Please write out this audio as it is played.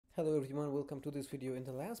Hello everyone, welcome to this video. In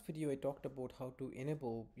the last video, I talked about how to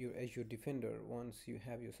enable your Azure Defender once you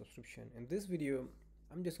have your subscription. In this video,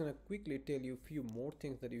 I'm just gonna quickly tell you a few more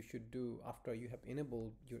things that you should do after you have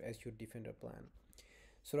enabled your Azure Defender plan.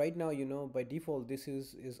 So right now, by default, this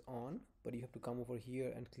is on, but you have to come over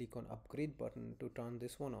here and click on upgrade button to turn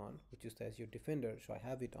this one on, which is the Azure Defender. So I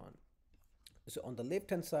have it on. So on the left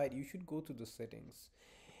hand side, you should go to the settings,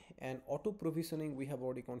 and auto provisioning we have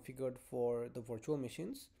already configured for the virtual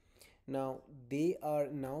machines. Now they are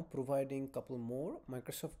now providing couple more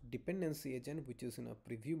Microsoft dependency agent, which is in a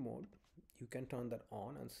preview mode. You can turn that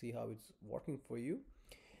on and see how it's working for you.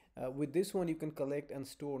 With this one, you can collect and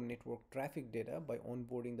store network traffic data by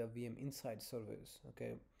onboarding the VM Insight service.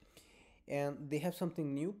 Okay, and they have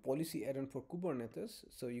something new, policy add-on for Kubernetes,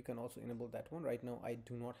 so you can also enable that one. Right now I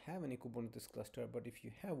do not have any Kubernetes cluster, but if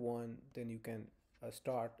you have one, then you can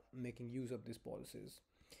start making use of these policies.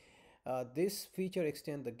 This feature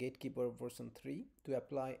extends the Gatekeeper version 3 to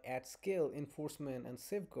apply at scale enforcement and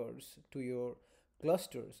safeguards to your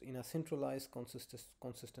clusters in a centralized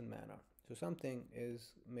consistent manner. So something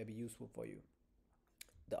is maybe useful for you.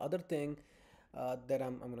 The other thing that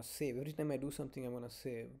I'm going to save, every time I do something I'm going to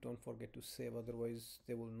save. Don't forget to save, otherwise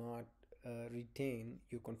they will not retain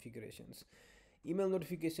your configurations. Email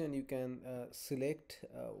notification, you can select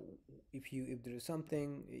if there is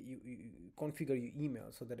something, you configure your email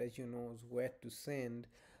so that Azure knows where to send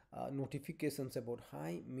notifications about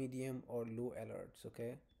high, medium or low alerts.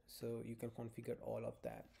 Okay, so you can configure all of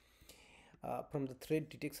that. From the threat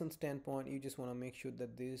detection standpoint, you just want to make sure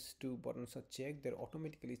that these two buttons are checked. They're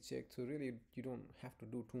automatically checked, so really you don't have to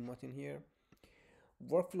do too much in here.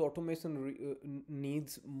 Workflow automation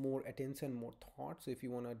needs more attention, more thought. So if you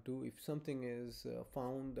want to do, if something is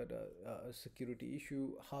found that a security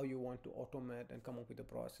issue, how you want to automate and come up with a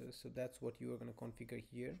process, so that's what you are going to configure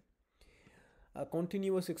here.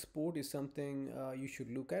 Continuous export is something you should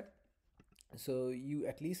look at. So you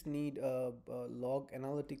at least need a log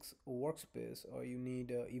analytics workspace, or you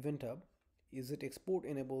need event hub. Is it export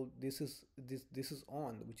enabled? This is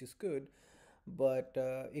on, which is good, but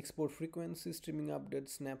export frequency, streaming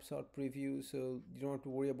updates, snapshot preview, so you don't have to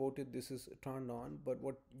worry about it. This is turned on, but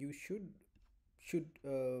what you should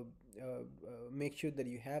make sure that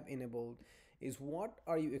you have enabled is, what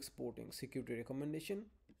are you exporting? Security recommendation,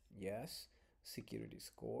 yes. Security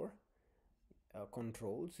score,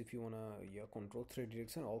 controls, if you want to, yeah, control threat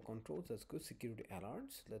detection, all controls, that's good. Security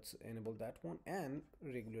alerts, let's enable that one. And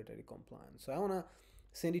regulatory compliance, so I want to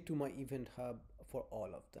send it to my event hub for all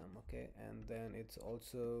of them. Okay, and then it's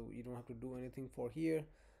also, you don't have to do anything for here.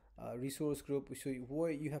 Resource group, so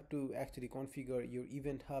where you have to actually configure your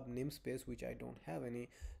event hub namespace, which I don't have any.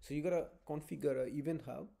 So you gotta configure an event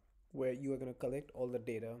hub where you are going to collect all the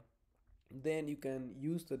data. Then you can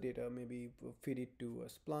use the data, maybe feed it to a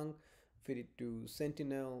Splunk, feed it to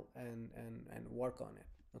Sentinel, and work on it.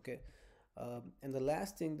 Okay, and the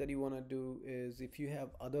last thing that you want to do is, if you have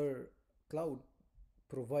other cloud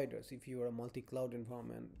providers, if you are a multi-cloud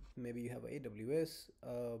environment, maybe you have a AWS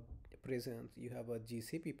presence, you have a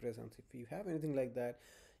GCP presence, if you have anything like that,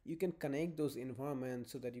 you can connect those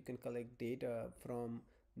environments so that you can collect data from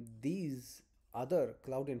these other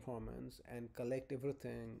cloud environments and collect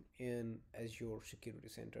everything in Azure Security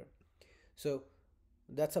Center. So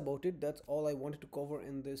that's about it. That's all I wanted to cover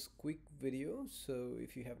in this quick video. So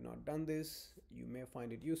if you have not done this, you may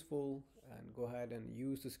find it useful, and go ahead and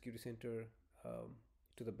use the Security Center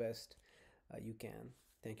to the best you can.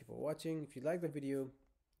 Thank you for watching. If you like the video,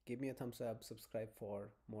 give me a thumbs up, subscribe for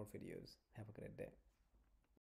more videos. Have a great day.